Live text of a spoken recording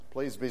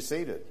Please be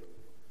seated.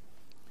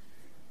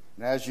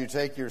 And as you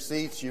take your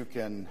seats, you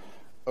can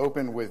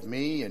open with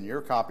me in your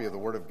copy of the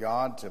Word of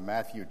God to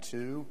Matthew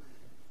 2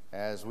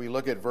 as we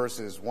look at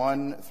verses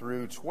 1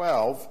 through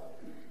 12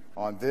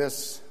 on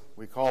this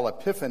we call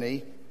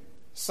Epiphany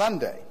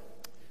Sunday.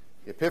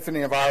 The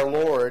Epiphany of our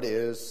Lord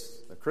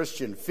is a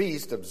Christian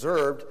feast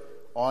observed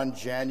on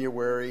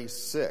January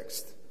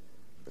 6th,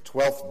 the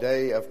 12th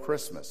day of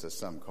Christmas, as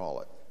some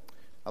call it.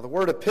 Now, the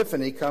word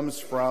epiphany comes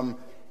from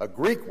a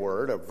Greek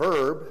word, a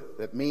verb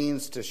that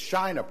means to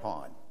shine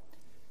upon,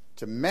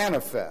 to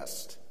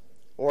manifest,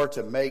 or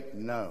to make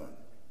known.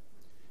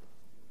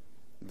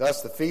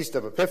 Thus, the Feast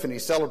of Epiphany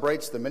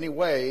celebrates the many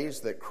ways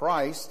that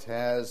Christ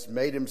has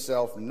made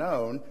himself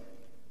known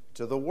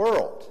to the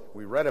world.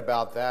 We read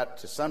about that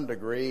to some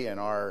degree in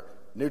our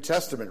New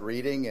Testament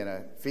reading in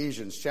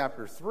Ephesians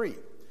chapter 3.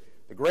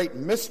 The great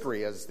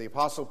mystery, as the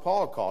Apostle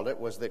Paul called it,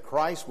 was that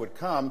Christ would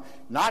come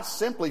not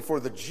simply for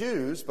the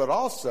Jews, but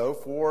also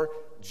for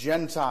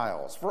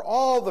Gentiles, for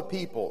all the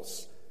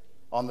peoples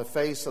on the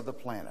face of the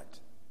planet,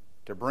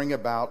 to bring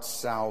about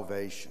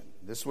salvation.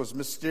 This was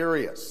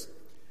mysterious,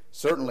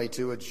 certainly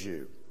to a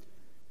Jew.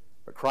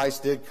 But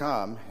Christ did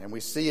come, and we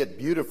see it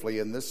beautifully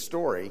in this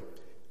story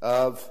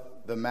of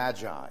the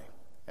Magi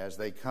as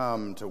they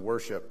come to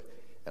worship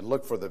and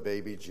look for the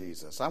baby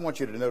Jesus. I want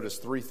you to notice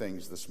three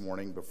things this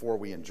morning before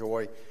we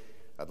enjoy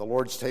the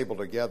Lord's table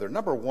together.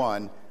 Number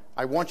one,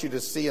 I want you to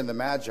see in the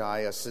Magi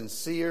a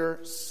sincere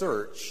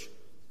search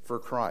for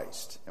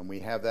Christ. And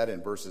we have that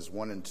in verses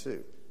 1 and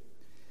 2.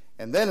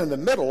 And then in the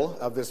middle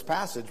of this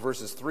passage,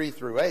 verses 3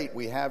 through 8,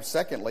 we have,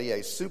 secondly,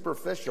 a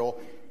superficial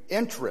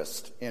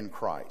interest in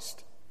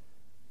Christ,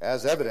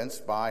 as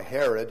evidenced by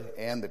Herod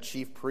and the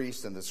chief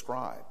priests and the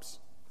scribes.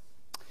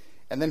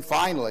 And then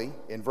finally,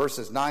 in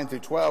verses 9 through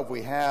 12,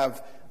 we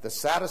have the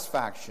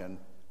satisfaction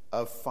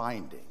of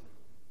finding.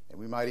 And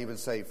we might even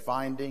say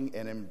finding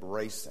and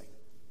embracing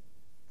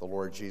the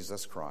Lord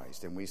Jesus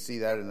Christ. And we see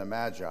that in the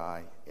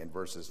Magi in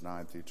verses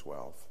 9 through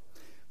 12.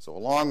 So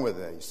along with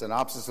a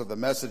synopsis of the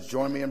message,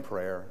 join me in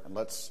prayer, and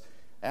let's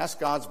ask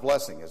God's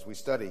blessing as we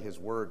study his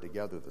word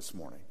together this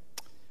morning.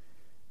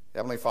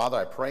 Heavenly Father,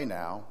 I pray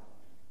now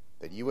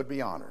that you would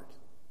be honored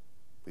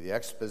with the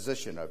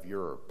exposition of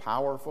your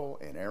powerful,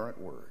 inerrant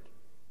word.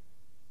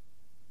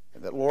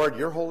 And that, Lord,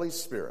 your Holy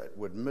Spirit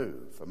would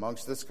move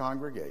amongst this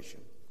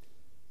congregation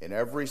in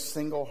every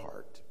single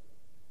heart.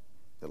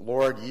 That,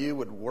 Lord, you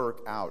would work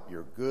out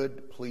your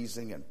good,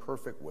 pleasing, and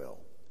perfect will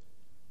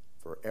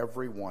for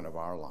every one of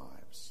our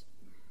lives.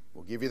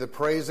 We'll give you the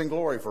praise and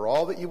glory for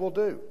all that you will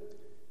do.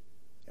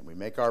 And we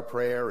make our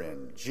prayer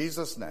in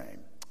Jesus' name.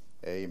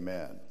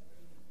 Amen.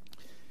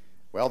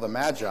 Well, the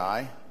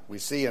Magi, we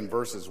see in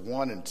verses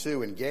 1 and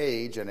 2,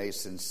 engage in a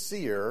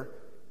sincere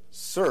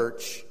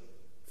search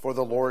for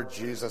the Lord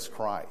Jesus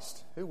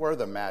Christ. Who were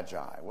the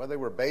Magi? Well, they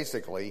were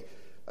basically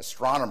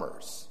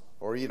astronomers,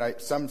 or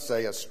some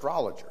say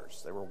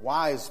astrologers. They were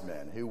wise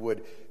men who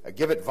would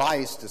give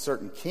advice to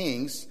certain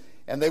kings,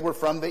 and they were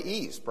from the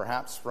east,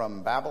 perhaps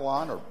from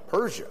Babylon or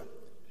Persia.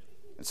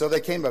 And so they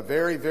came a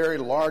very, very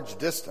large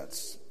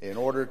distance in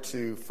order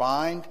to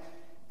find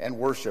and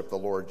worship the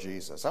Lord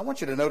Jesus. I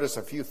want you to notice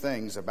a few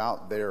things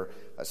about their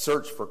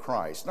search for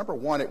Christ. Number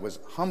one, it was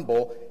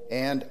humble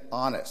and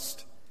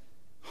honest.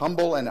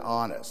 Humble and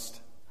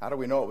honest. How do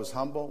we know it was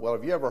humble? Well,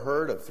 have you ever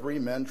heard of three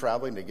men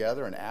traveling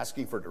together and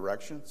asking for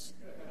directions?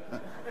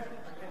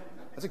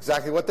 That's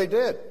exactly what they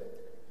did.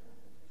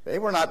 They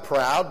were not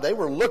proud. They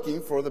were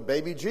looking for the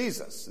baby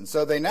Jesus. And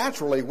so they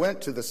naturally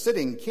went to the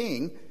sitting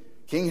king,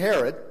 King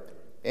Herod,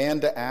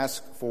 and to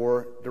ask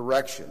for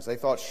directions. They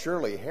thought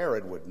surely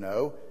Herod would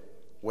know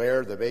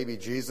where the baby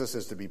Jesus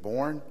is to be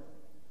born.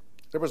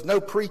 There was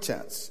no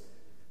pretense.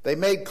 They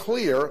made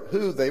clear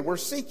who they were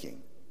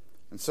seeking.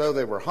 And so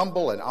they were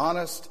humble and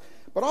honest,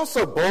 but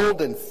also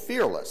bold and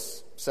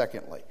fearless,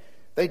 secondly.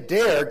 They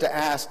dared to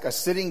ask a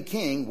sitting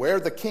king where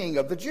the king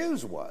of the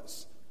Jews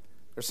was.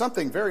 There's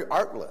something very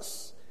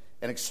artless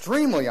and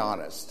extremely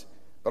honest,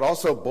 but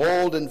also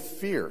bold and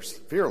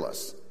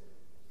fearless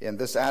in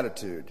this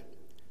attitude.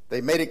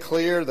 They made it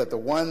clear that the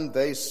one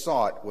they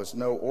sought was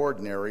no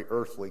ordinary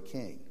earthly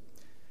king.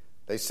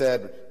 They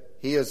said,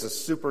 he is a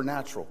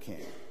supernatural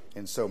king,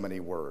 in so many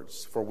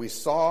words, for we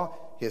saw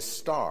his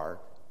star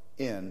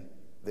in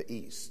the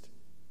east.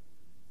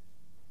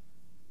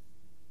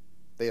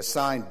 They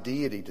assigned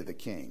deity to the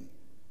king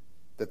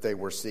that they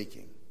were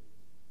seeking.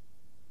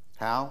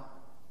 How?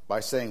 By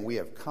saying, we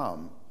have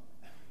come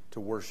to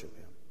worship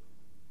him.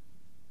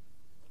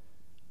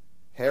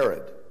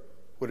 Herod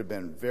would have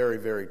been very,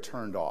 very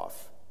turned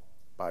off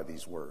by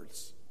these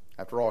words.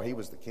 After all, he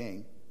was the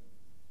king.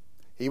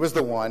 He was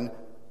the one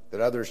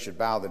that others should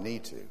bow the knee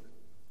to.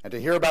 And to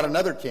hear about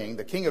another king,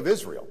 the king of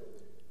Israel,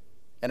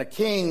 and a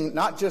king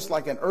not just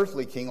like an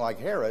earthly king like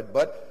Herod,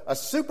 but a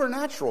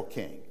supernatural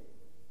king,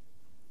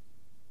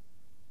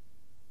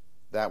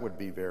 that would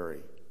be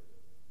very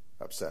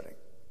upsetting.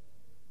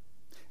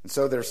 And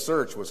so their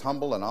search was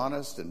humble and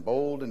honest and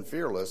bold and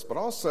fearless, but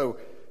also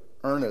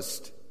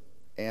earnest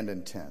and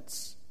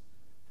intense.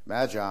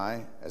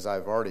 Magi, as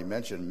I've already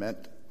mentioned,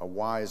 meant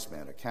wise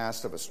men, a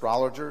cast of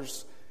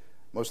astrologers,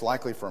 most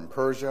likely from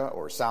Persia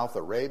or South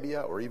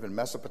Arabia or even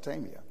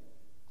Mesopotamia.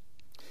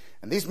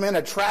 And these men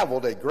had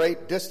traveled a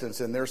great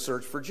distance in their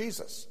search for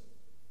Jesus.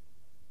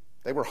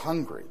 They were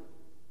hungry.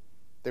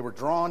 They were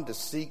drawn to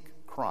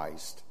seek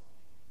Christ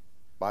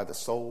by the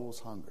soul's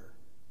hunger.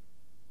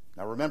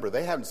 Now remember,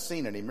 they haven't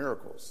seen any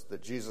miracles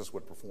that Jesus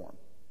would perform.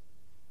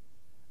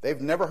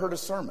 They've never heard a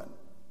sermon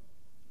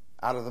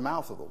out of the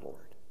mouth of the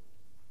Lord.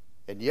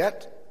 And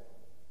yet,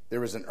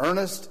 there is an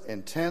earnest,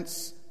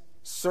 intense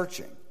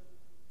searching,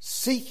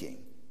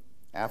 seeking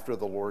after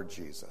the Lord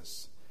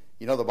Jesus.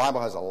 You know, the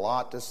Bible has a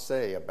lot to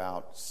say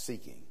about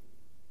seeking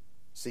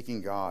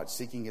God,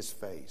 seeking his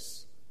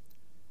face.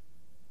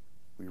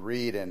 We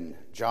read in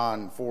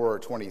John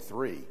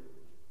 4:23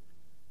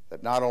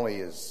 that not only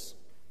is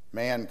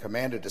man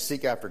commanded to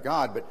seek after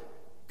God, but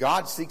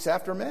God seeks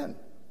after men.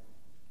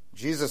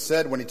 Jesus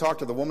said when he talked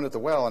to the woman at the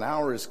well, an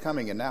hour is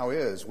coming and now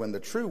is, when the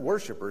true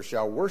worshipers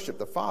shall worship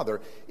the Father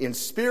in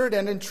spirit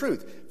and in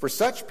truth. For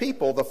such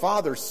people the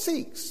Father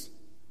seeks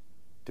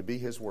to be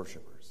his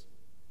worshipers.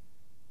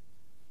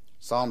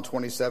 Psalm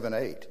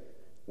 27:8,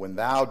 when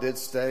thou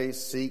didst stay,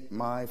 seek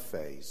my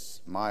face.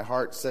 My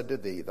heart said to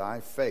thee,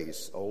 thy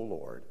face, O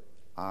Lord,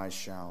 I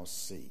shall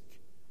seek.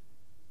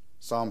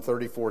 Psalm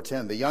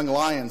 34:10, the young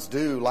lions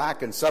do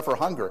lack and suffer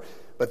hunger,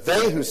 but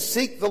they who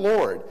seek the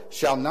Lord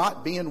shall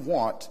not be in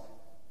want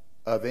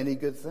of any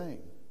good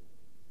thing.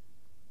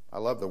 I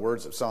love the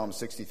words of Psalm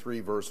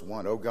 63, verse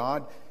 1. O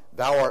God,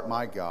 thou art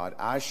my God.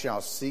 I shall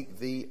seek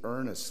thee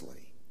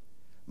earnestly.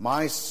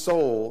 My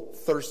soul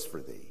thirsts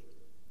for thee.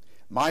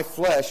 My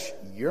flesh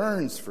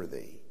yearns for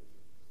thee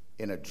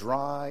in a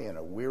dry and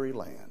a weary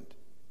land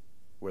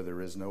where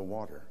there is no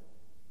water.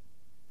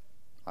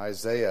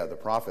 Isaiah, the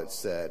prophet,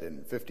 said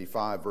in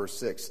 55, verse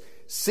 6,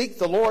 seek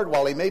the Lord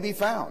while he may be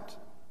found,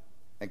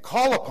 and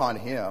call upon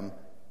him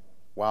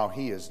while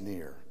he is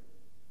near.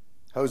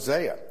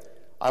 Hosea,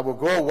 I will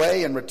go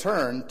away and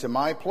return to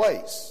my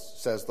place,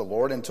 says the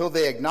Lord, until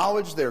they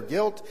acknowledge their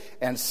guilt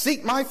and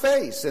seek my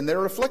face in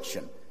their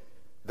affliction.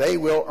 They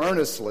will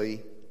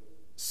earnestly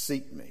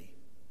seek me.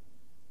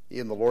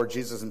 Even the Lord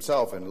Jesus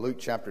himself in Luke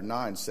chapter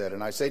 9 said,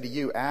 and I say to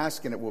you,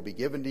 ask and it will be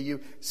given to you.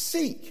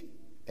 Seek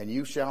and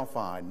you shall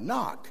find.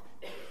 Knock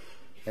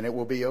and it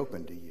will be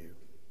opened to you.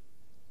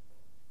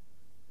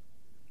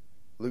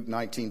 Luke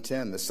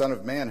 19:10, the Son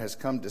of Man has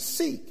come to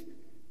seek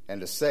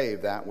and to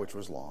save that which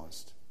was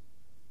lost.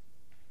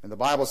 And the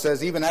Bible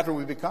says even after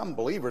we become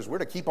believers, we're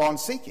to keep on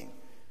seeking.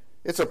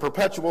 It's a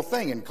perpetual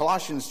thing. In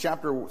Colossians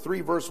chapter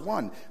 3, verse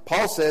 1,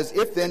 Paul says,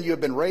 if then you have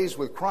been raised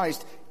with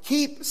Christ,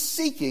 keep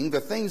seeking the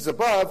things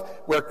above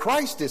where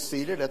Christ is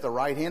seated at the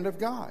right hand of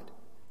God.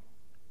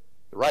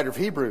 The writer of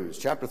Hebrews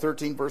chapter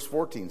 13, verse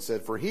 14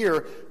 said, for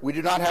here we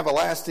do not have a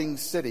lasting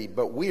city,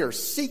 but we are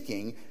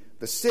seeking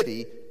the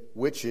city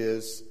which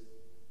is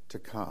to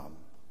come.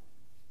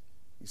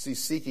 You see,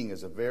 seeking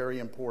is a very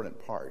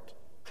important part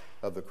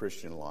of the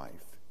Christian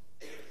life.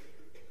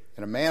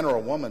 And a man or a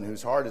woman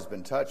whose heart has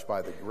been touched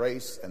by the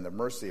grace and the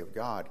mercy of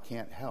God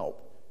can't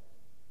help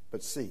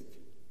but seek.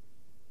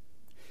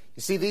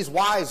 You see, these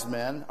wise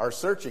men are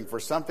searching for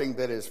something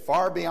that is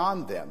far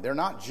beyond them. They're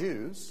not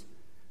Jews.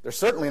 They're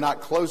certainly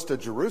not close to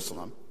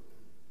Jerusalem.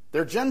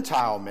 They're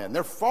Gentile men.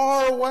 They're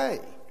far away.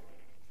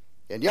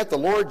 And yet the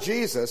Lord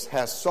Jesus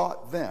has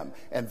sought them.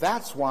 And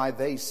that's why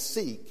they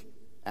seek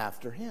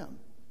after him,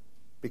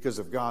 because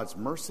of God's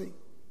mercy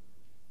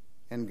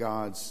and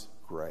God's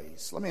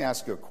grace. Let me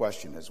ask you a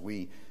question as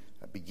we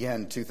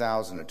begin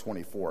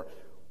 2024.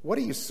 What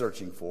are you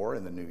searching for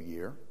in the new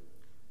year?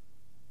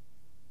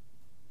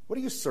 What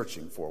are you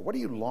searching for? What are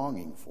you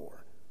longing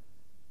for?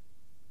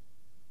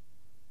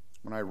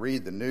 When I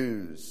read the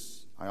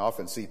news, I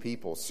often see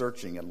people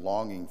searching and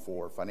longing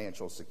for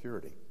financial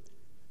security,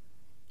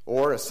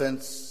 or a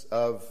sense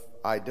of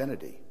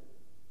identity,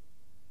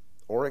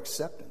 or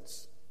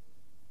acceptance,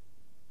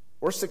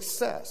 or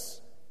success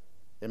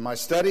in my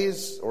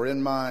studies or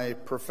in my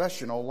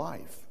professional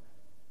life.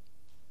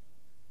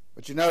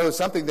 But you know,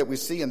 something that we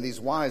see in these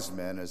wise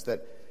men is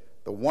that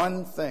the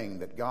one thing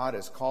that God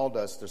has called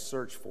us to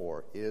search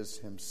for is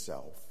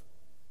himself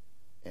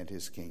and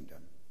his kingdom.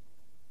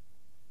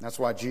 That's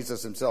why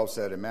Jesus himself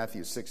said in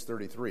Matthew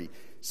 6:33,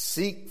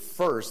 seek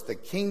first the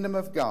kingdom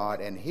of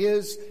God and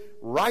his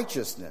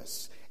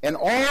righteousness, and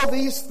all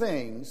these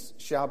things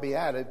shall be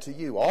added to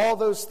you. All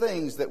those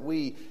things that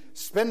we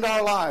spend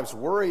our lives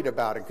worried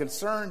about and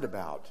concerned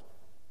about.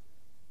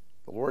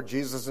 The Lord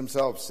Jesus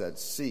himself said,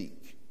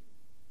 seek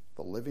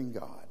the living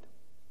God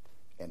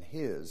and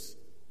his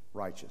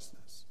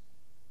righteousness.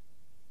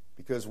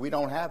 Because we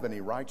don't have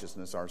any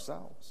righteousness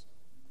ourselves.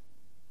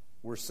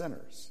 We're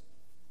sinners.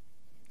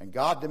 And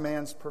God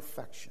demands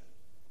perfection.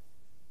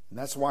 And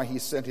that's why he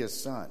sent his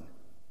Son,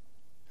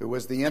 who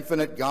was the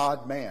infinite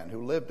God-man,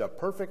 who lived a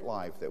perfect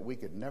life that we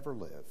could never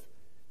live,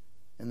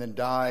 and then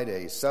died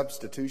a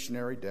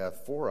substitutionary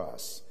death for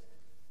us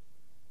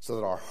so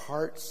that our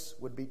hearts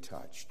would be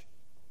touched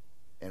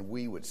and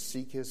we would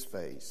seek his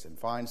face and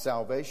find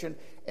salvation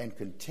and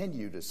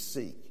continue to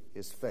seek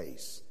his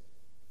face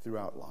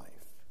throughout life.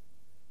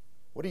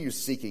 What are you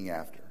seeking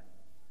after?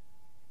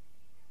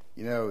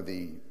 You know,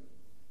 the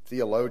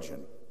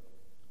theologian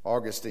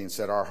Augustine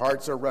said, our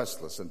hearts are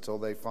restless until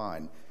they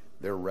find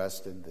their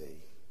rest in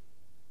thee.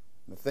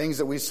 The things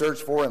that we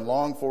search for and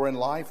long for in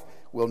life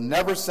will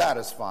never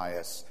satisfy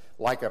us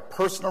like a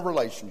personal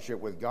relationship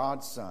with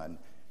God's Son,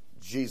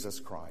 Jesus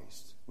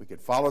Christ. We could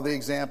follow the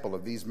example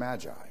of these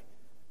magi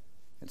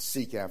and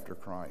seek after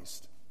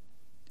Christ.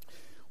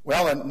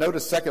 Well, and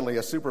notice secondly,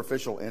 a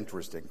superficial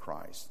interest in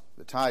Christ.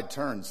 The tide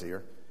turns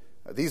here.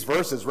 These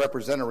verses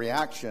represent a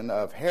reaction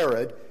of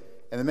Herod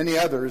and the many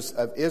others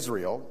of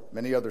Israel,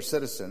 many other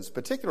citizens,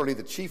 particularly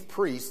the chief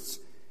priests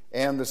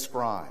and the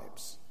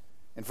scribes.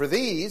 And for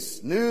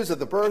these, news of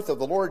the birth of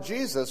the Lord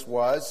Jesus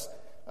was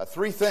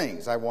three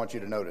things I want you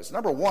to notice.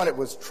 Number one, it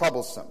was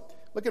troublesome.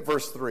 Look at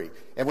verse 3.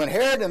 And when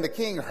Herod and the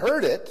king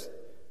heard it,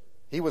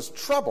 he was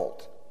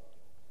troubled,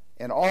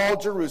 and all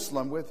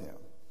Jerusalem with him.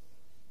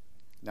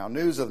 Now,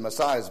 news of the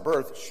Messiah's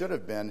birth should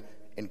have been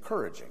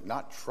encouraging,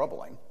 not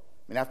troubling.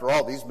 I mean, after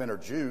all, these men are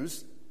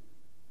Jews.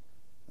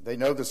 They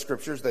know the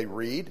scriptures, they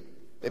read.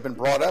 They've been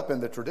brought up in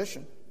the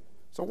tradition.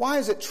 So why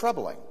is it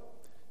troubling?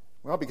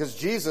 Well, because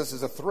Jesus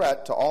is a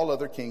threat to all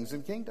other kings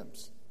and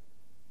kingdoms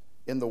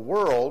in the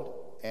world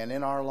and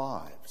in our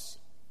lives.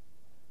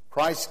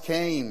 Christ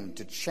came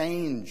to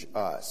change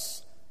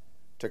us,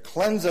 to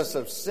cleanse us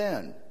of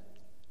sin,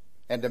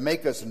 and to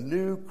make us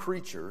new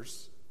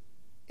creatures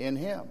in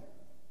him.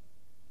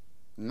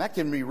 And that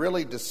can be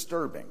really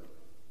disturbing.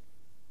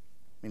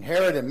 I mean,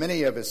 Herod and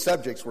many of his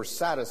subjects were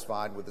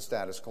satisfied with the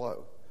status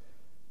quo.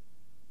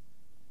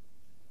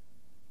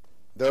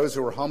 Those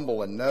who are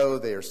humble and know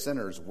they are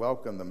sinners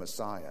welcome the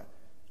Messiah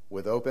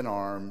with open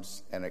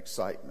arms and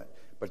excitement.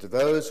 But to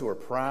those who are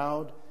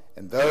proud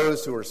and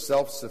those who are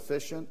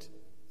self-sufficient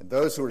and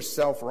those who are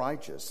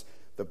self-righteous,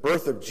 the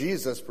birth of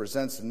Jesus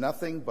presents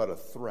nothing but a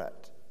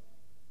threat.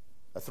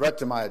 A threat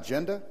to my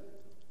agenda,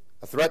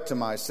 a threat to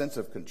my sense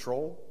of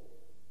control,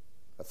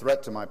 a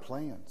threat to my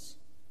plans.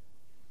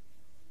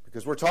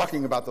 Because we're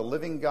talking about the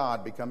living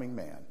God becoming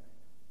man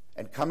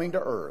and coming to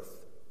earth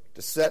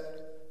to set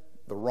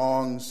the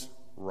wrongs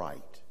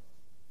right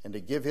and to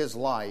give his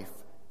life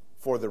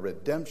for the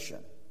redemption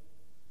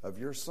of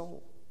your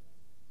soul.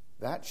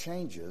 That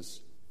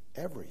changes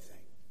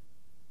everything.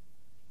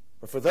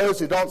 But for those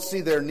who don't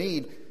see their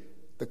need,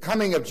 the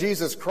coming of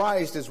Jesus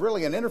Christ is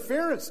really an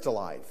interference to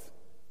life.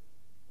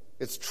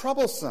 It's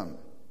troublesome.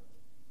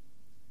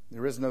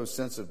 There is no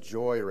sense of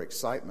joy or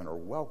excitement or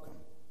welcome.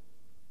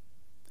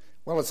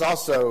 Well, it's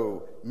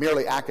also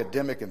merely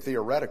academic and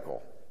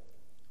theoretical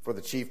for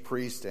the chief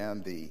priest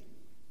and the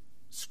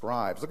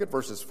scribes. Look at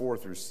verses 4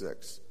 through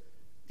 6.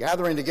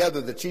 Gathering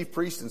together the chief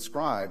priests and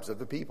scribes of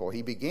the people,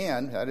 he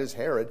began, that is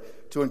Herod,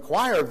 to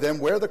inquire of them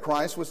where the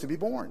Christ was to be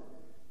born.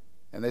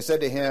 And they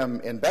said to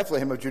him, in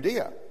Bethlehem of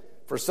Judea,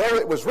 for so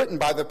it was written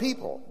by the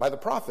people, by the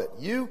prophet,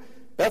 you,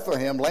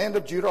 Bethlehem, land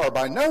of Judah, are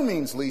by no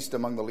means least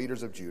among the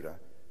leaders of Judah.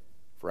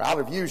 For out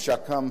of you shall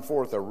come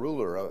forth a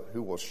ruler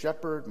who will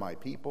shepherd my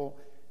people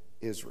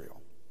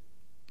Israel.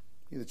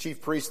 The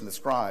chief priests and the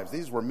scribes,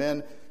 these were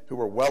men who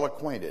were well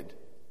acquainted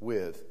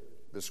with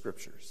the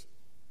scriptures.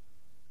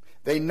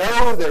 They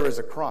know there is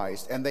a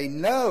Christ, and they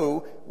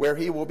know where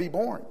he will be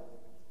born.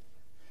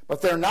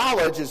 But their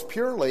knowledge is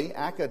purely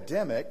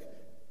academic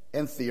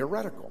and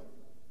theoretical.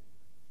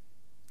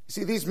 You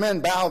see, these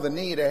men bow the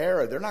knee to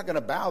Herod. They're not going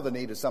to bow the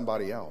knee to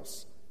somebody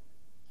else.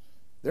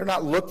 They're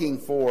not looking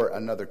for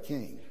another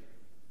king.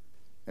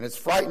 And it's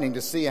frightening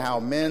to see how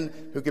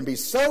men who can be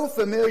so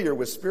familiar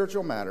with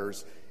spiritual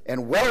matters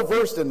and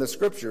well-versed in the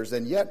scriptures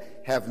and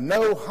yet have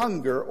no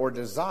hunger or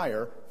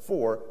desire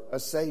for a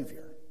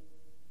Savior.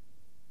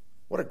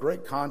 What a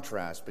great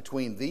contrast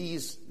between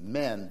these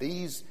men,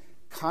 these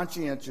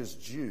conscientious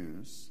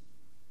Jews,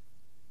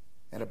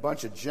 and a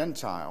bunch of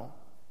Gentile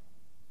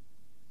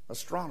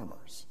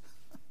astronomers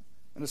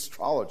and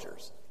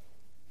astrologers.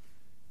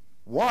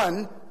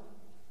 One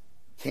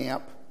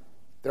camp,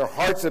 their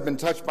hearts have been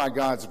touched by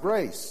God's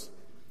grace.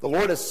 The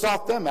Lord has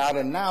sought them out,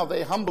 and now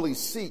they humbly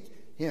seek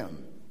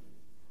him.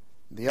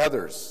 The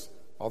others,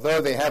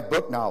 although they have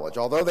book knowledge,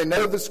 although they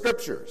know the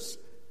scriptures,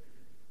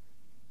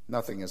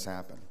 nothing has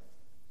happened.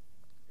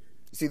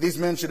 You see, these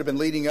men should have been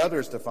leading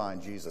others to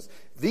find Jesus.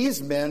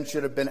 These men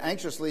should have been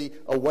anxiously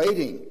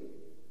awaiting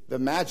the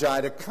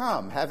Magi to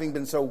come, having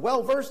been so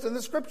well versed in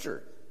the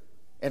scripture,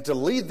 and to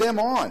lead them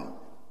on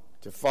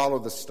to follow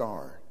the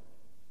star.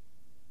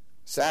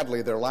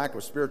 Sadly, their lack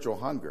of spiritual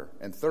hunger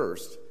and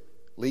thirst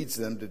leads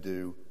them to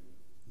do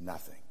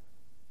nothing.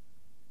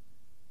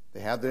 They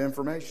have the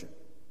information.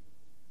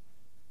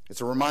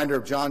 It's a reminder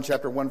of John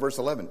chapter 1, verse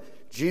 11.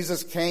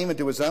 Jesus came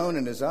into his own,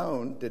 and his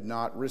own did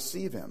not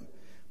receive him.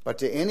 But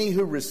to any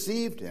who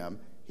received him,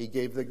 he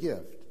gave the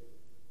gift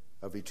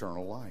of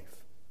eternal life.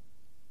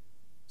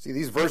 See,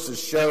 these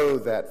verses show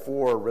that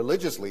for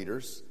religious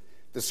leaders,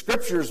 the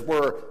scriptures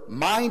were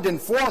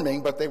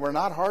mind-informing, but they were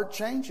not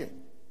heart-changing.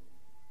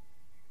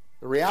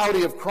 The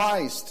reality of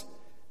Christ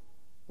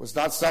was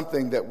not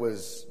something that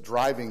was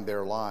driving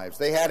their lives.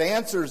 They had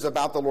answers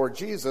about the Lord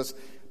Jesus,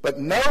 but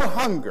no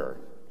hunger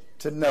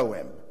to know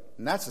him,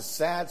 And that's a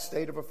sad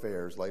state of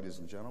affairs, ladies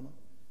and gentlemen.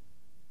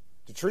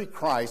 To treat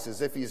Christ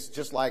as if he's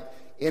just like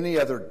any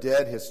other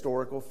dead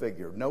historical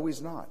figure. No,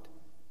 he's not.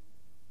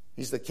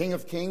 He's the King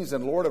of Kings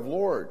and Lord of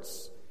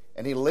Lords.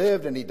 And he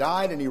lived and he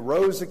died and he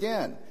rose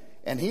again.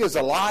 And he is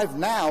alive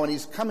now and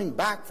he's coming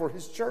back for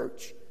his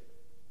church.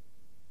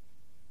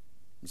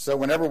 And so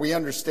whenever we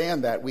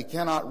understand that, we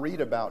cannot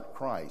read about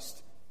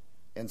Christ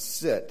and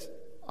sit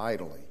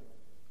idly.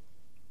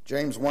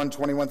 James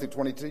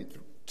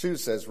 1:21-22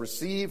 says,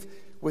 "Receive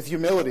with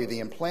humility the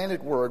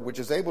implanted word which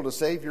is able to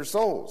save your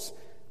souls.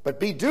 But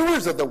be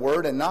doers of the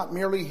word and not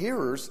merely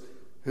hearers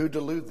who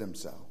delude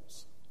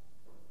themselves."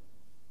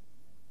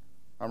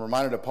 I'm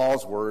reminded of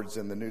Paul's words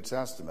in the New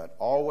Testament,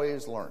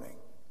 always learning,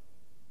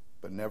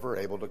 but never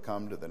able to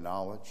come to the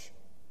knowledge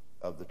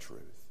of the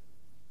truth.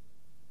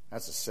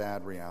 That's a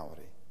sad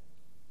reality.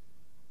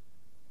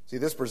 See,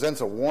 this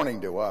presents a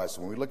warning to us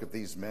when we look at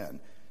these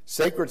men.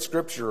 Sacred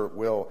Scripture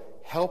will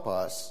help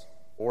us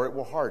or it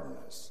will harden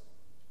us.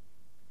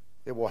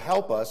 It will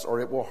help us or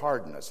it will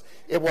harden us.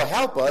 It will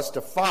help us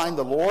to find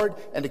the Lord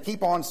and to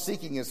keep on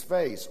seeking his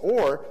face,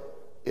 or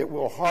it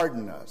will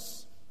harden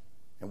us.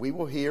 And we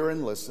will hear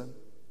and listen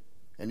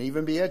and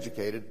even be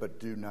educated, but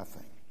do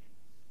nothing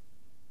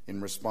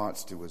in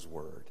response to his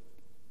word.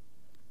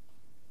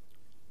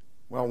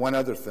 Well, one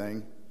other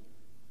thing.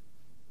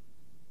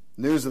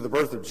 News of the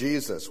birth of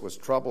Jesus was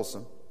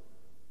troublesome.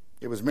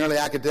 It was merely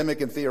academic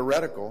and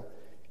theoretical,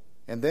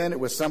 and then it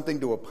was something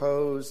to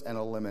oppose and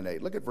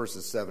eliminate. Look at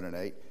verses 7 and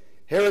 8.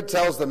 Herod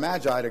tells the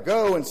Magi to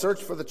go and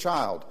search for the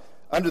child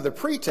under the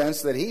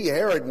pretense that he,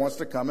 Herod, wants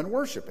to come and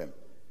worship him.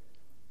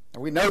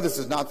 And we know this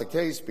is not the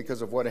case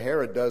because of what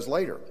Herod does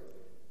later,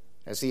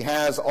 as he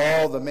has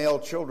all the male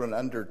children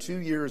under 2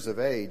 years of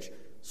age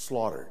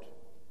slaughtered.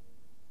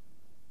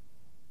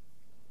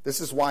 This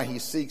is why he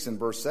seeks in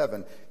verse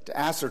 7 to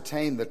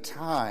ascertain the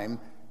time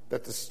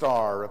that the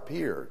star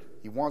appeared.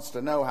 He wants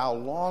to know how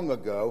long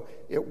ago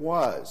it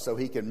was so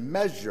he can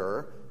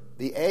measure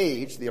the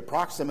age, the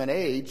approximate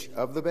age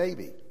of the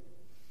baby.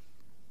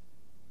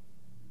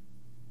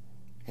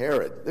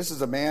 Herod, this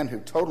is a man who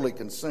totally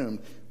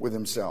consumed with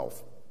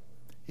himself.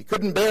 He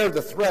couldn't bear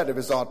the threat of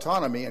his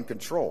autonomy and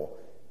control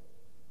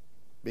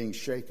being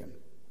shaken.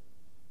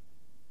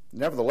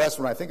 Nevertheless,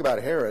 when I think about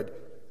Herod,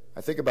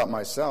 I think about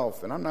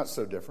myself, and I'm not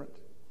so different.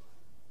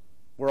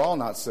 We're all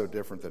not so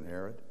different than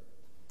Herod.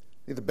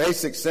 The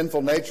basic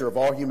sinful nature of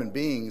all human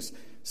beings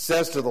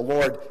says to the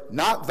Lord,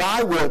 "Not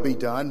thy will be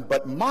done,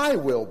 but my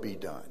will be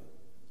done."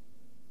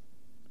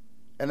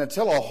 And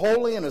until a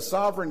holy and a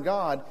sovereign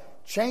God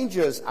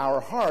changes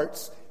our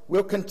hearts,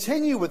 we'll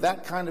continue with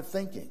that kind of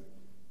thinking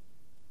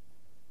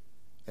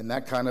and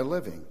that kind of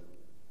living.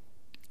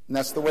 And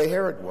that's the way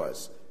Herod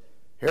was.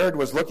 Herod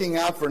was looking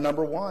out for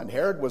number one.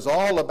 Herod was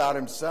all about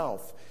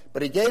himself,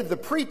 but he gave the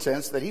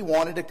pretense that he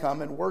wanted to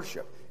come and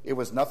worship. It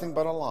was nothing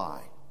but a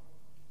lie.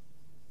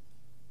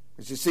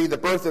 As you see, the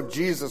birth of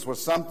Jesus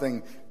was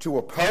something to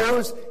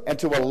oppose and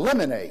to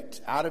eliminate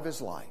out of his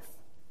life.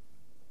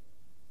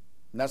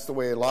 And that's the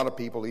way a lot of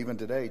people, even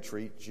today,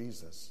 treat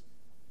Jesus.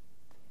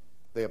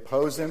 They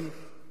oppose him,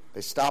 they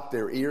stop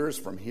their ears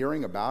from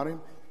hearing about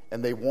him,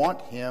 and they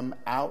want him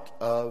out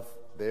of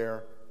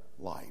their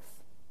life.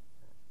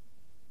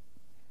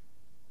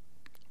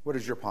 What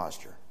is your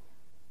posture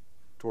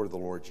toward the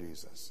Lord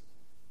Jesus?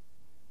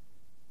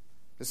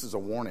 This is a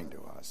warning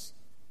to us.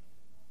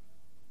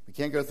 We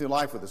can't go through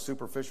life with a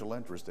superficial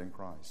interest in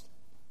Christ.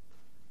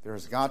 There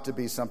has got to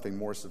be something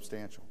more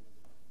substantial.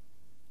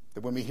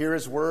 That when we hear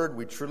his word,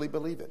 we truly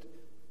believe it.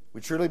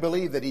 We truly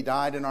believe that he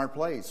died in our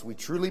place. We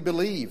truly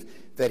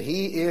believe that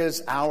he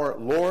is our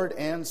Lord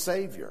and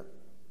Savior.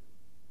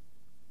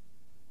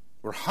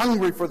 We're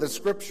hungry for the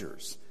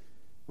Scriptures.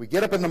 We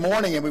get up in the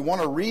morning and we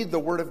want to read the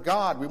Word of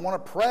God. We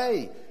want to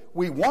pray.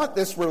 We want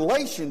this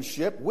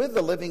relationship with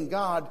the living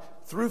God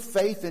through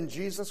faith in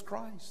Jesus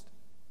Christ.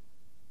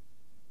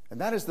 And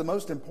that is the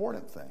most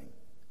important thing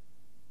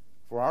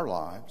for our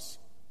lives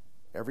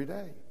every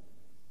day.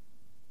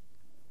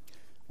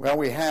 Well,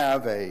 we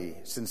have a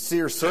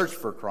sincere search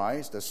for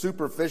Christ, a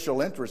superficial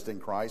interest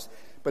in Christ,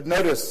 but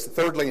notice,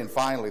 thirdly and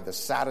finally, the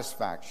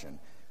satisfaction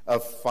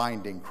of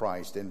finding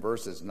Christ in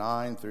verses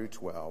 9 through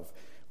 12.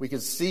 We can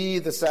see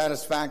the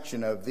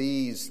satisfaction of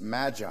these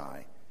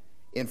magi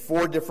in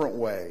 4 different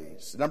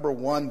ways. Number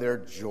 1, their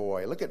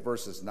joy. Look at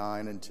verses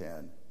 9 and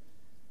 10.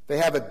 They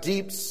have a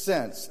deep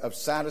sense of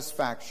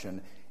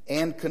satisfaction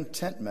and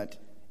contentment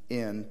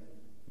in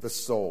the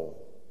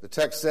soul. The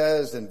text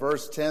says in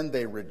verse 10,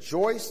 they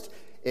rejoiced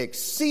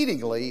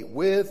exceedingly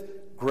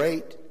with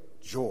great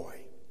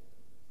joy.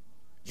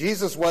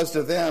 Jesus was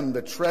to them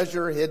the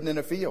treasure hidden in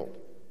a field.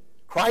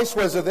 Christ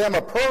was to them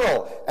a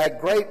pearl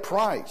at great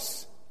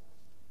price.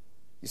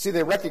 You see,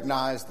 they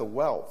recognized the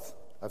wealth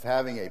of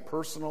having a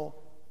personal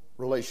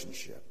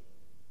relationship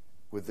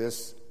with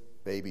this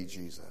baby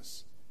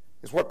Jesus.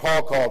 It's what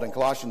Paul called in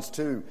Colossians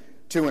 2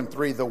 and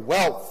 3, the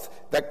wealth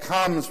that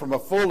comes from a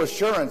full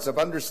assurance of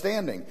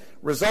understanding,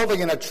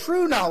 resulting in a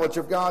true knowledge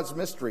of God's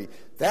mystery.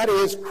 That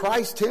is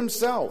Christ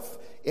himself,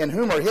 in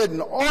whom are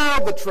hidden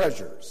all the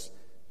treasures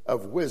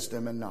of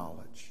wisdom and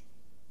knowledge.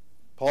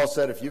 Paul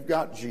said, if you've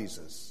got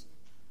Jesus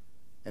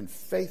and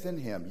faith in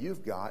him,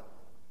 you've got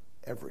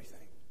everything.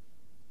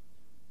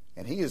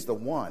 And he is the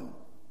one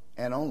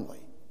and only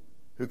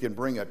who can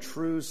bring a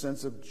true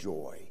sense of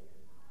joy,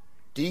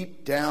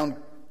 deep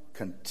down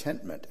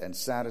contentment and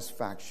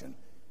satisfaction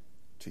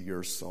to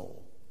your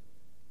soul.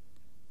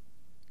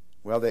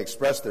 Well, they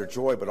expressed their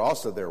joy, but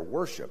also their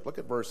worship. Look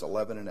at verse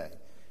 11 and 8.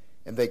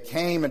 And they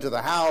came into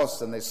the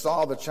house, and they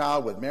saw the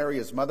child with Mary,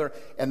 his mother,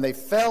 and they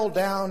fell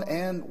down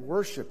and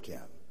worshiped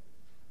him.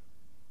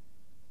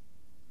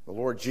 The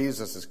Lord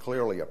Jesus is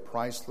clearly a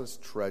priceless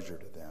treasure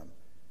to them.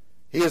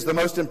 He is the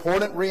most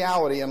important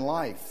reality in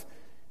life.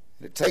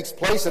 It takes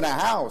place in a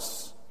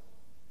house.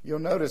 You'll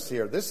notice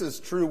here, this is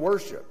true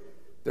worship.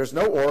 There's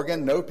no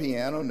organ, no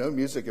piano, no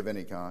music of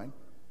any kind.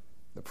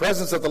 The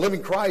presence of the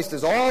living Christ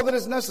is all that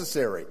is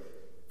necessary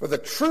for the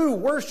true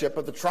worship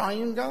of the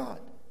triune God.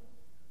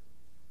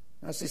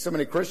 I see so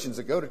many Christians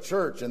that go to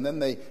church and then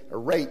they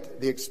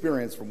rate the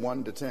experience from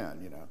 1 to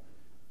 10,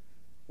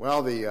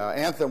 Well, the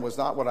anthem was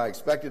not what I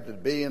expected it to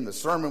be, and the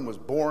sermon was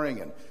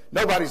boring, and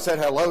nobody said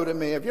hello to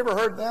me. Have you ever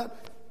heard that?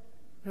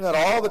 I hear that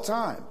all the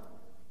time.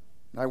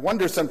 And I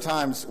wonder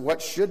sometimes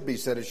what should be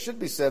said. It should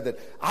be said that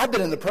I've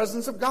been in the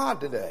presence of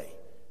God today.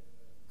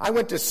 I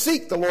went to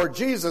seek the Lord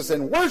Jesus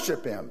and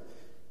worship him.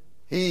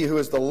 He who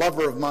is the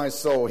lover of my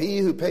soul, he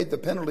who paid the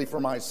penalty for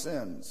my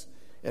sins.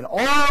 And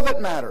all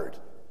that mattered,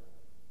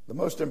 the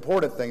most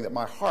important thing, that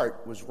my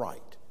heart was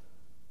right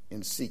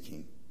in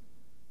seeking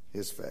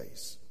his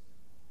face.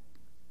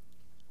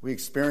 We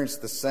experience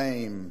the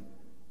same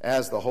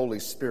as the Holy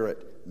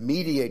Spirit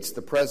mediates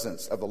the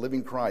presence of the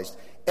living Christ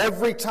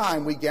every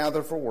time we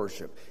gather for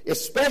worship,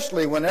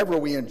 especially whenever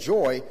we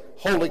enjoy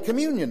Holy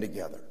Communion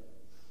together.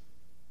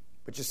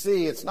 But you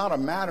see, it's not a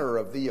matter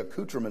of the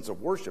accoutrements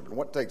of worship and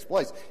what takes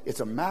place. It's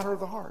a matter of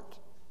the heart.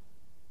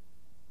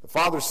 The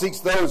Father seeks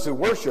those who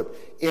worship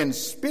in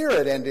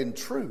spirit and in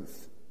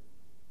truth,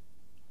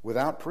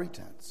 without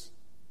pretense.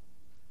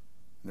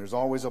 And there's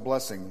always a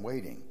blessing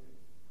waiting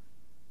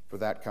for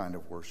that kind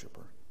of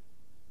worshiper.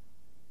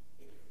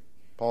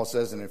 Paul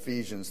says in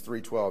Ephesians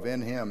 3:12,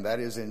 in him, that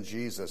is in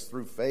Jesus,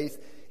 through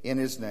faith in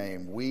his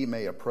name, we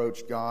may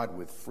approach God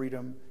with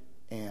freedom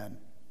and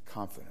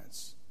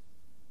confidence.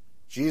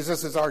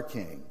 Jesus is our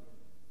King,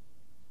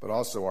 but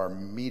also our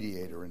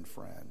mediator and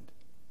friend.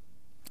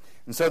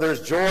 And so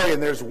there's joy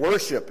and there's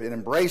worship in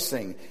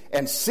embracing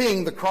and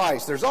seeing the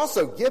Christ. There's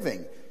also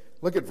giving.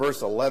 Look at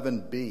verse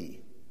 11b.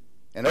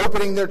 And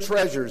opening their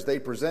treasures, they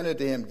presented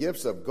to him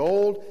gifts of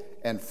gold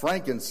and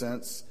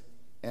frankincense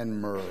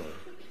and myrrh.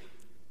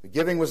 The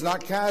giving was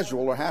not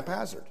casual or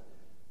haphazard.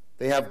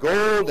 They have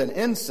gold and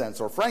incense,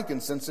 or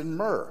frankincense and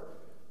myrrh.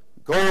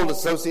 Gold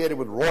associated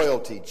with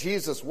royalty.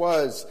 Jesus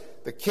was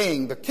the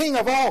king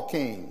of all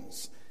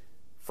kings.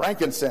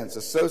 Frankincense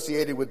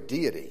associated with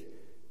deity.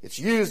 It's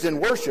used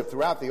in worship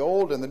throughout the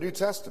Old and the New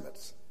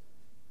Testaments.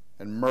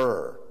 And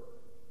myrrh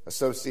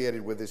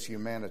associated with his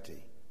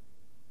humanity.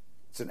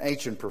 It's an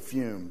ancient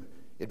perfume.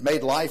 It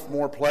made life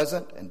more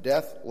pleasant and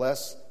death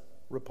less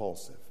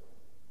repulsive,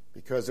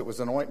 because it was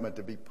an ointment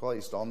to be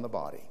placed on the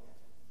body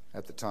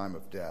at the time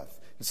of death.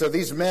 And so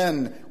these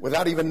men,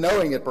 without even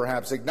knowing it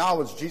perhaps,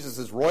 acknowledged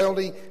Jesus'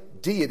 royalty,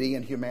 deity,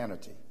 and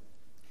humanity.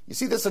 You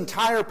see, this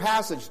entire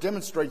passage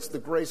demonstrates the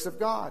grace of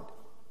God.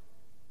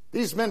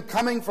 These men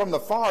coming from the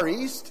Far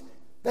East,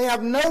 they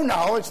have no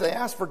knowledge. They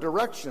ask for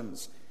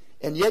directions.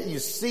 And yet you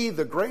see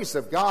the grace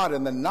of God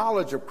and the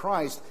knowledge of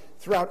Christ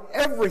throughout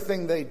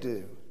everything they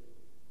do.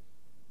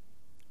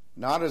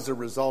 Not as a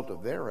result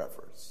of their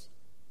efforts,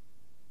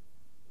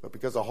 but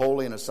because a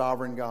holy and a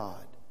sovereign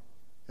God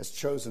has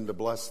chosen to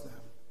bless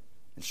them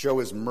and show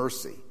his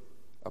mercy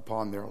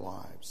upon their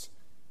lives,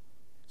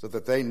 so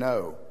that they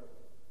know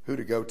who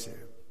to go to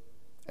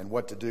and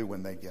what to do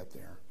when they get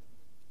there.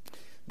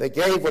 They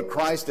gave what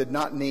Christ did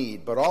not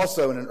need, but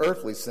also in an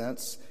earthly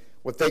sense,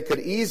 what they could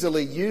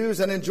easily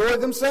use and enjoy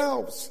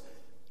themselves,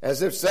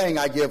 as if saying,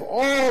 I give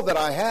all that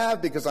I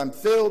have because I'm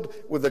filled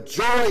with the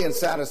joy and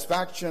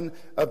satisfaction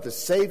of the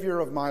Savior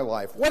of my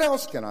life. What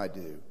else can I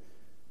do?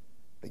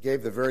 They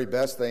gave the very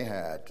best they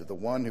had to the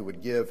one who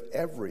would give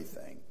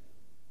everything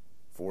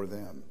for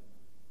them.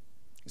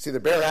 You see, the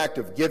bare act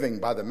of giving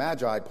by the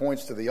Magi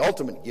points to the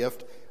ultimate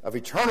gift of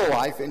eternal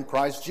life in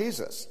Christ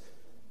Jesus.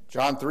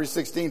 John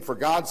 3:16, for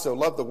God so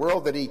loved the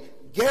world that he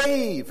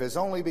gave his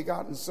only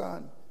begotten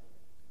Son.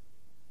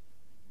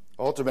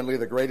 Ultimately,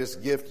 the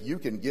greatest gift you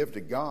can give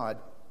to God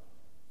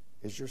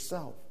is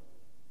yourself,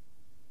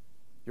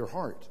 your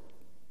heart.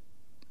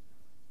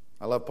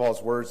 I love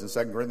Paul's words in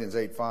 2 Corinthians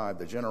 8:5,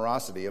 the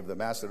generosity of the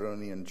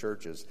Macedonian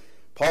churches.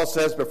 Paul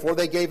says before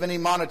they gave any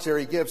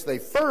monetary gifts, they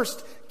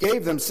first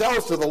gave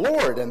themselves to the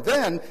Lord and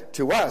then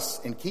to us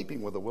in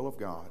keeping with the will of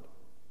God.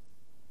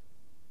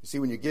 You see,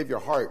 when you give your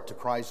heart to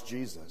Christ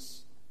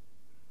Jesus,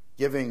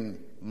 giving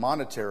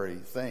monetary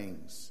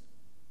things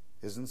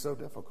isn't so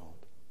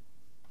difficult,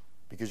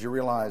 because you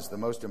realize the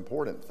most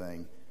important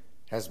thing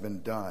has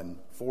been done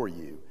for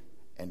you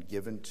and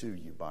given to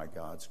you by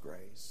God's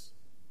grace,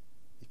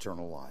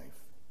 eternal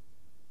life.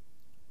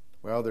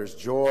 Well, there's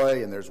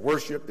joy and there's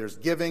worship, there's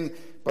giving,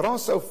 but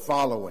also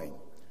following.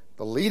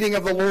 The leading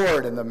of the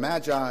Lord and the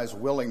Magi's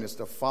willingness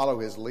to follow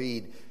his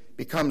lead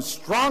becomes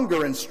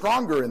stronger and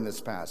stronger in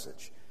this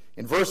passage.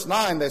 In verse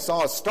 9, they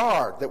saw a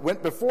star that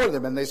went before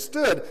them, and they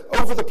stood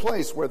over the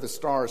place where the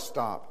star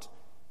stopped.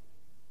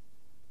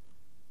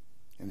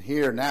 And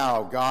here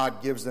now,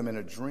 God gives them in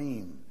a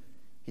dream.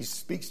 He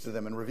speaks to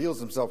them and reveals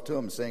himself to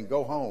them, saying,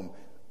 go home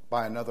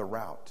by another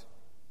route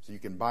so you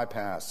can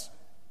bypass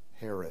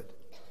Herod.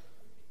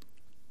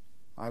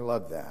 I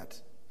love that.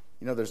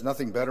 You know, there's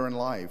nothing better in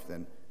life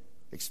than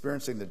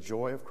experiencing the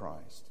joy of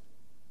Christ,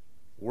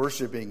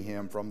 worshiping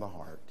him from the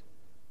heart,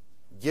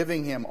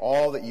 giving him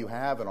all that you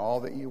have and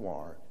all that you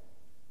are,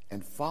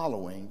 and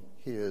following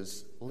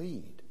his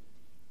lead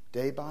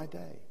day by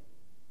day,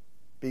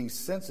 being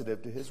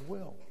sensitive to his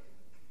will.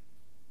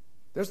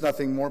 There's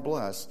nothing more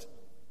blessed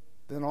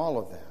than all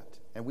of that.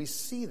 And we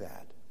see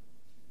that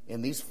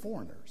in these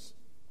foreigners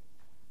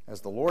as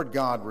the Lord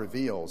God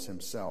reveals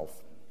himself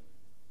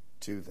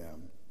to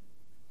them.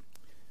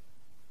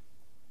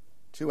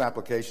 Two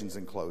applications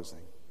in closing.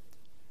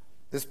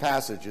 This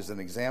passage is an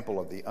example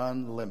of the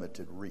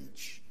unlimited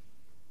reach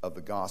of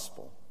the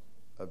gospel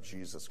of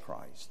Jesus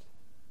Christ.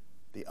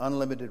 The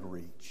unlimited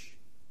reach.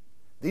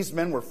 These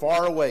men were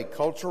far away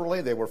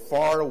culturally, they were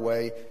far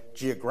away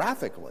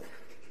geographically.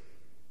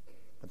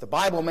 But the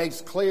Bible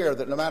makes clear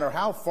that no matter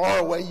how far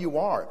away you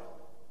are,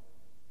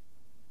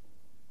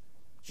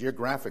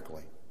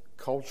 geographically,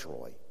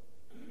 culturally,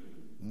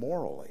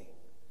 morally,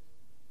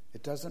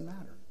 it doesn't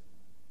matter.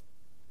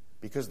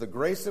 Because the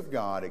grace of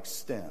God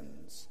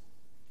extends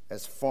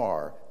as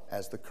far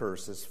as the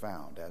curse is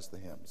found, as the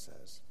hymn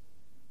says.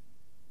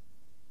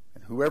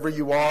 And whoever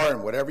you are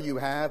and whatever you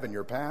have in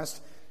your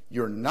past,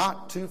 you're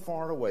not too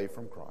far away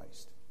from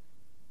Christ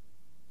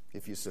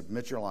if you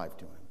submit your life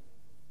to him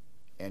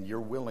and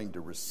you're willing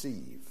to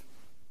receive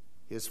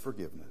his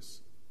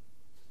forgiveness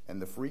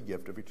and the free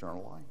gift of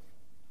eternal life.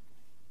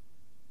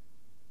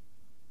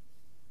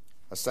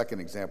 A second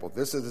example.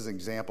 This is an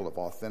example of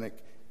authentic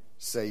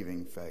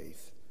saving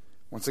faith.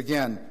 Once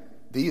again,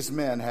 these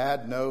men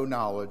had no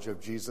knowledge of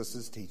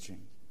Jesus'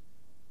 teaching.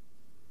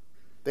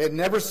 They had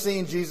never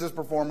seen Jesus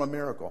perform a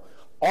miracle.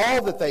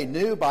 All that they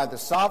knew by the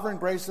sovereign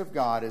grace of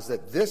God is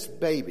that this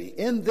baby,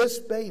 in this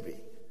baby,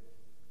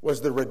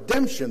 was the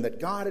redemption that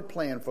God had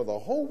planned for the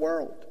whole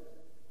world.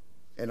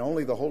 And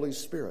only the Holy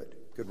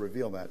Spirit could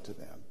reveal that to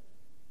them.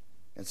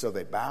 And so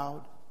they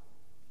bowed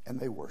and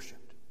they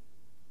worshiped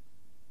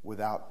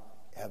without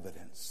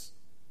evidence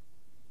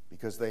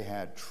because they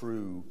had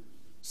true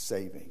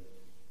saving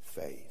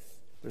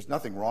faith. There's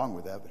nothing wrong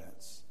with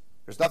evidence.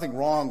 There's nothing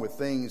wrong with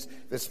things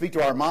that speak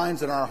to our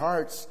minds and our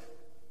hearts.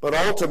 But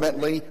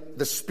ultimately,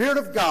 the Spirit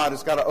of God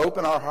has got to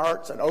open our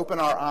hearts and open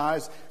our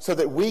eyes so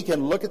that we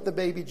can look at the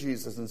baby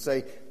Jesus and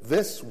say,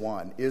 this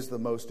one is the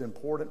most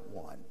important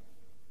one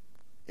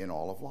in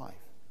all of life.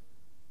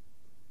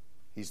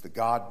 He's the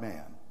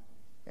God-man,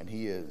 and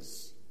he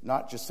is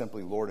not just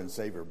simply Lord and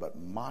Savior,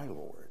 but my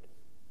Lord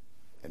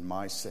and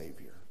my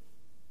Savior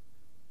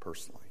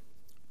personally.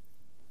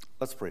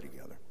 Let's pray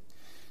together.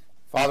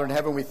 Father in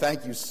heaven, we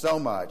thank you so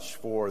much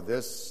for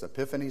this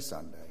Epiphany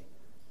Sunday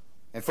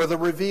and for the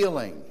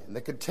revealing and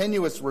the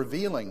continuous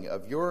revealing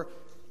of your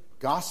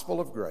gospel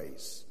of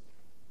grace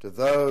to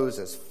those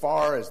as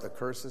far as the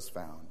curse is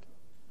found.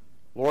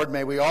 Lord,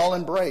 may we all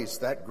embrace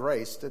that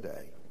grace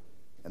today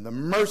and the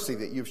mercy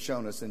that you've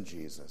shown us in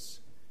Jesus.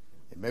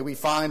 And may we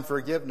find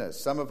forgiveness,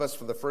 some of us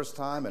for the first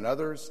time and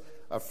others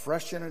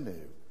afresh and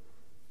anew,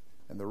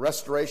 and the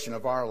restoration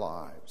of our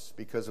lives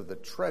because of the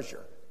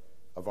treasure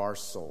of our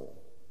soul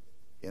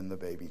in the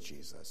baby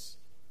Jesus.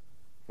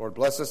 Lord,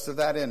 bless us to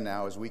that end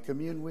now as we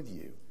commune with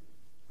you.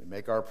 We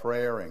make our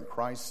prayer in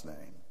Christ's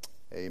name.